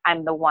mean,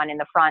 I'm the one in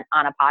the front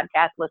on a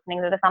podcast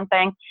listening to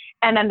something.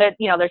 And then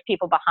there's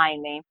people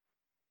behind me.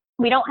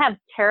 We don't have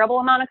terrible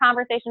amount of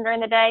conversation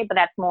during the day, but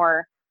that's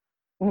more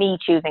me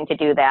choosing to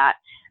do that.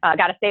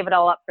 Got to save it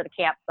all up for the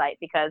campsite,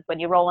 because when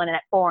you roll in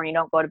at 4 and you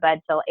don't go to bed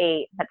till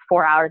 8, that's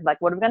 4 hours. Like,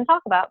 what are we going to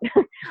talk about?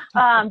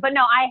 But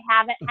no, I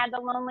haven't had the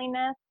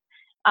loneliness.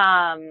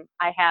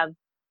 I have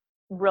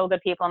real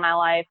good people in my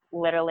life.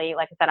 Literally,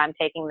 like I said, I'm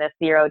taking this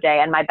 0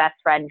 day, and my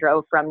best friend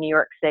drove from New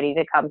York City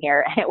to come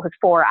here, and it was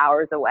 4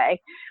 hours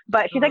away.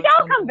 But she's like, yeah,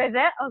 I'll come visit.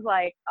 I was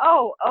like,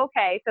 oh,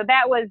 okay. So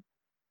that was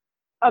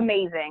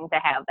amazing to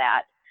have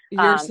that.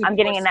 I'm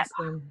getting in that.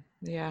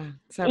 Yeah.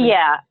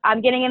 Yeah.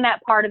 I'm getting in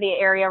that part of the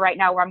area right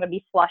now where I'm going to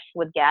be flushed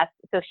with guests.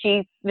 So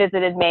she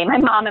visited me. My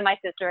mom and my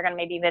sister are going to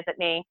maybe visit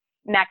me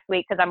next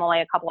week, because I'm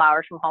only a couple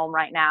hours from home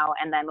right now.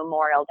 And then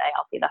Memorial Day,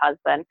 I'll see the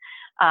husband.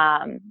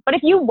 But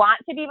if you want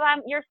to be by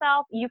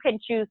yourself, you can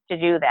choose to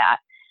do that.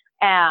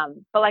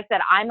 But like I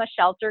said, I'm a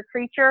shelter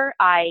creature.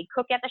 I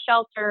cook at the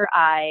shelter.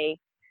 I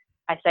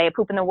say I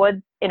poop in the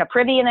woods in a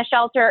privy in the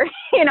shelter.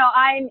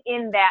 I'm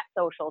in that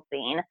social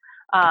scene,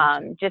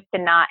 just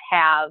to not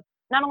have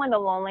not only the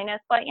loneliness,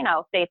 but,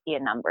 safety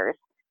in numbers,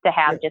 to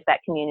have just that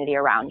community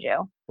around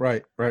you.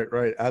 Right.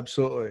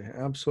 Absolutely.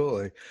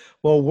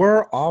 Well,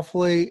 we're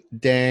awfully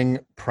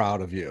dang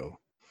proud of you.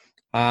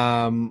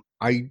 I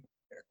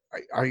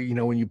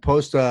when you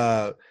post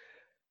a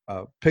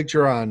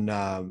picture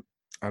on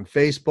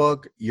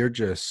Facebook, you're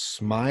just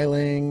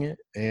smiling,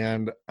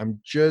 and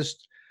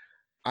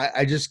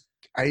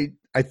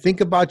I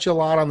think about you a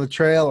lot on the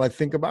trail. I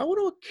think about,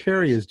 what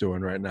Carrie is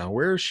doing right now.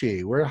 Where is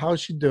she? How's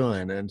she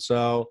doing? And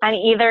so I'm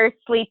either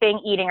sleeping,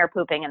 eating, or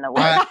pooping in the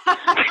woods.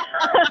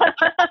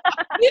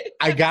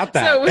 I got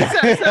that. So with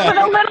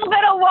a little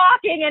bit of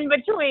walking in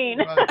between.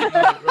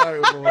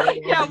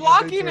 Right. Yeah,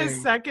 walking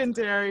is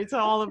secondary to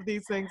all of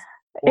these things.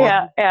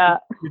 Well, yeah.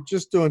 You're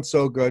just doing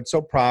so good.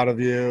 So proud of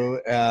you.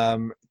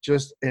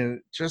 Just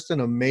an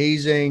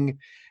amazing,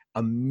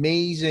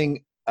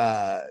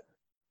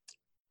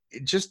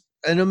 just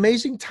an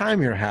amazing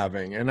time you're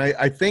having. And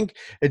I think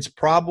it's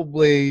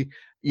probably,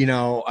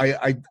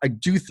 I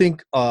do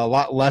think a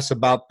lot less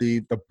about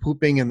the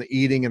pooping and the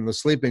eating and the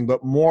sleeping,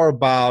 but more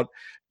about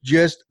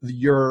just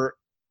your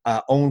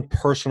own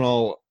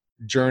personal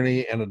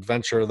journey and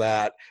adventure,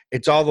 that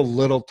it's all the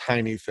little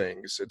tiny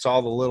things. It's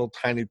all the little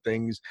tiny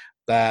things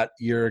that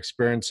you're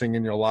experiencing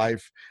in your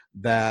life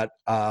that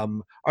are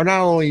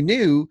not only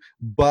new,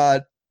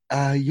 but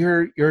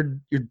you're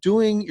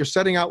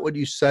setting out what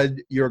you said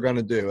you're going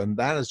to do. And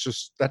that's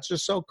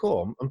just so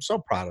cool. I'm so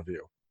proud of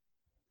you.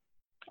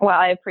 Well,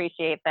 I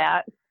appreciate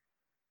that.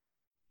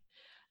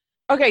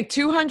 Okay.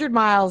 200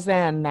 miles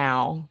in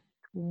now,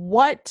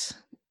 what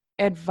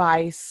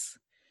advice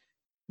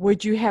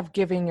would you have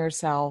given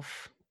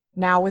yourself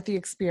now with the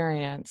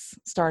experience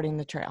starting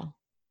the trail?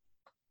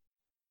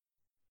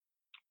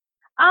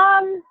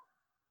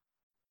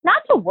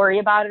 Not to worry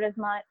about it as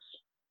much.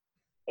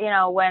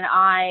 When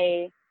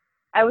I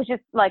was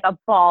just like a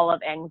ball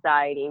of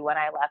anxiety when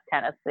I left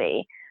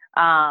Tennessee.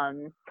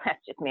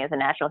 That's just me as a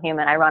natural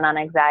human. I run on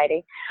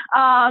anxiety.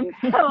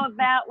 So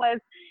that was,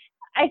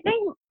 I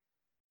think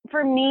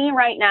for me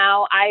right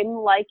now, I'm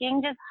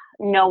liking just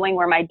knowing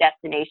where my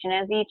destination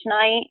is each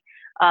night,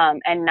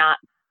 and not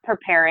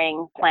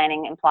preparing,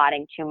 planning, and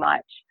plotting too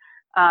much.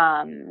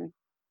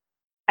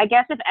 I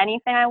guess if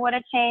anything I would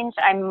have changed,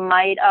 I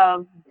might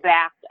have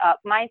backed up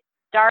my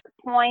start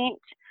point.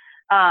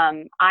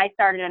 I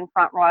started in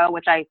Front Royal,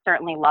 which I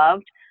certainly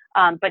loved.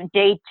 But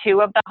day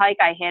 2 of the hike,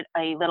 I hit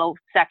a little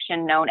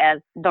section known as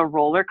the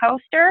roller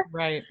coaster.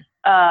 Right.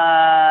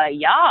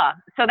 Yeah.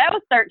 So that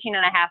was 13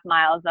 and a half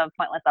miles of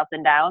pointless ups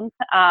and downs.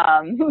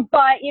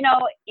 But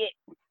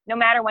no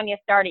matter when you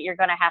start it, you're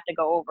going to have to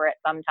go over it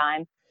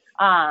sometime.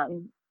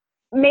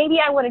 Maybe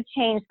I would have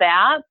changed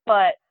that,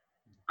 but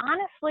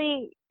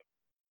honestly,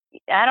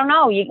 I don't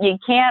know. You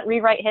can't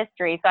rewrite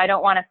history, so I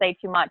don't want to say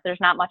too much. There's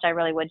not much I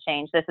really would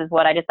change. This is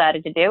what I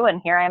decided to do, and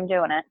here I am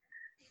doing it.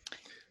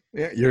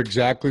 Yeah, you're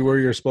exactly where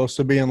you're supposed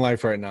to be in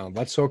life right now.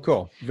 That's so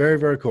cool. Very,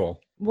 very cool.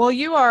 Well,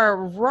 you are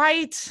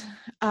right,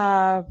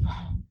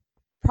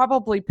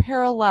 probably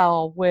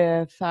parallel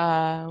with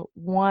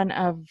one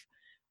of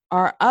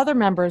our other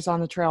members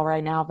on the trail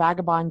right now,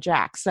 Vagabond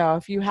Jack. So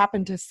if you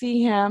happen to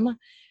see him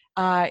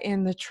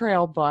in the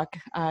trail book,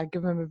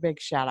 give him a big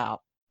shout out.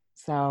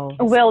 So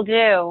will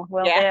do.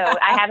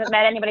 I haven't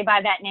met anybody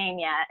by that name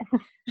yet.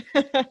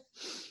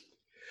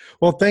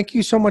 Well, thank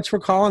you so much for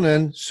calling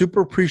in.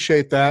 Super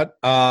appreciate that.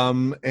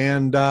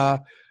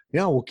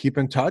 We'll keep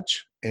in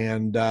touch.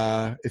 And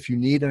if you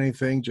need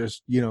anything,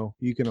 just, you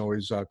can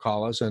always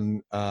call us.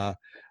 And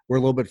we're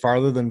a little bit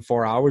farther than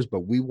 4 hours,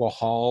 but we will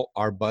haul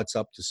our butts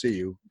up to see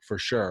you for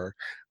sure.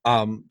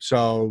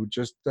 So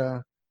just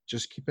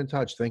just keep in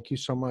touch. Thank you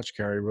so much,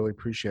 Carrie. Really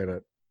appreciate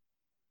it.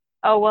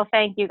 Oh, well,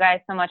 thank you guys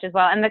so much as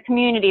well. And the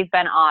community's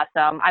been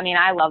awesome. I mean,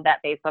 I love that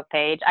Facebook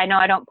page. I know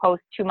I don't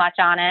post too much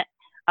on it.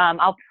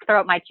 I'll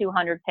throw up my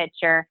 200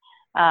 picture.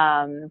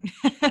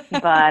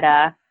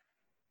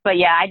 But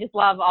yeah, I just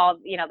love all,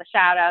 the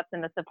shout outs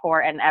and the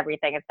support and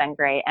everything. It's been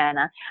great. And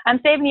I'm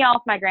saving y'all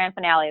for my grand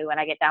finale when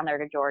I get down there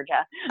to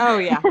Georgia. Oh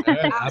yeah.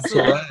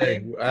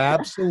 Absolutely.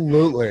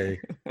 Absolutely.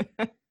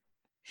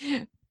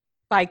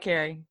 Bye,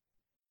 Carrie.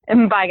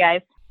 And bye,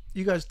 guys.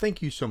 You guys,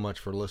 thank you so much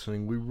for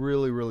listening. We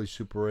really, really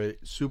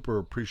super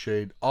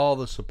appreciate all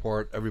the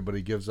support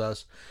everybody gives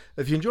us.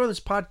 If you enjoy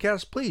this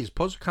podcast, please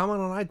post a comment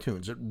on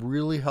iTunes. It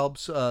really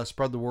helps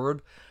spread the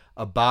word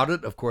about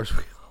it. Of course,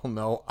 we all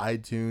know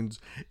iTunes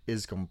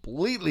is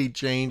completely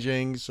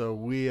changing, so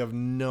we have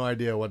no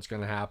idea what's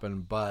going to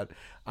happen, but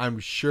I'm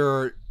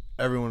sure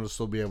everyone will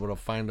still be able to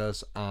find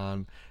us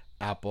on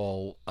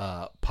Apple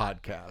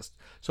Podcast.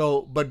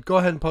 So, but go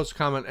ahead and post a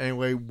comment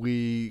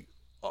anyway.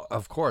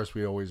 Of course,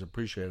 we always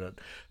appreciate it.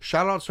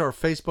 Shout out to our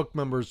Facebook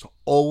members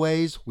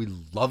always. We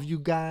love you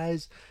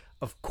guys.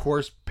 Of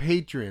course,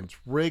 Patreons,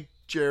 Rick,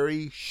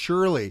 Jerry,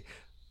 Shirley,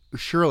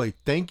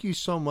 thank you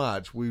so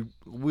much. We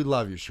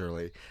love you,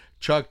 Shirley.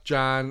 Chuck,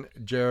 John,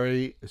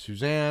 Jerry,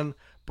 Suzanne,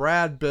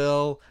 Brad,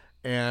 Bill,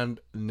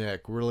 and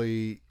Nick.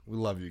 Really, we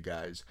love you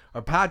guys.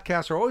 Our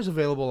podcasts are always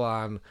available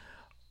on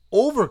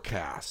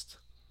Overcast,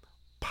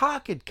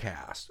 Pocket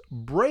Cast,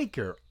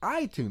 Breaker,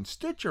 iTunes,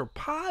 Stitcher,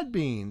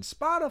 Podbean,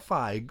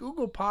 Spotify,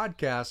 Google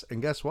Podcasts,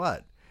 and guess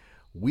what?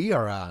 We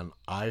are on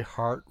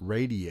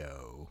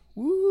iHeartRadio.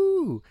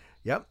 Woo!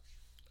 Yep,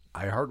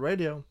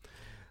 iHeartRadio.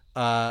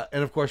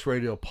 And of course,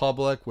 Radio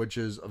Public, which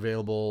is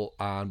available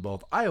on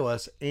both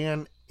iOS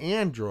and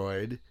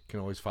Android. You can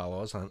always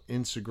follow us on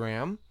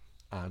Instagram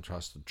on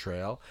Trusted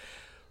Trail.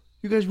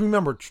 You guys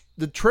remember,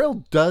 the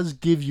trail does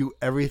give you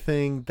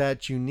everything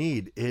that you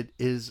need. It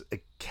is a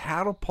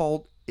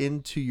catapult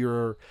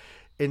into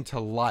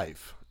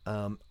life.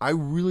 I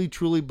really,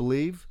 truly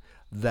believe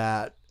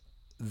that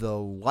the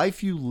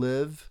life you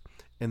live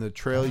and the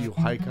trail you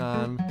hike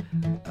on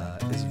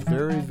is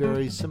very,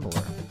 very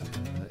similar.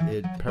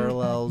 It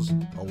parallels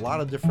a lot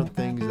of different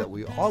things that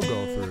we all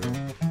go through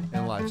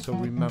in life. So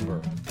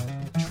remember,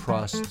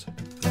 trust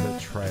the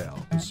trail.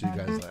 We'll see you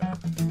guys later.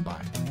 Bye.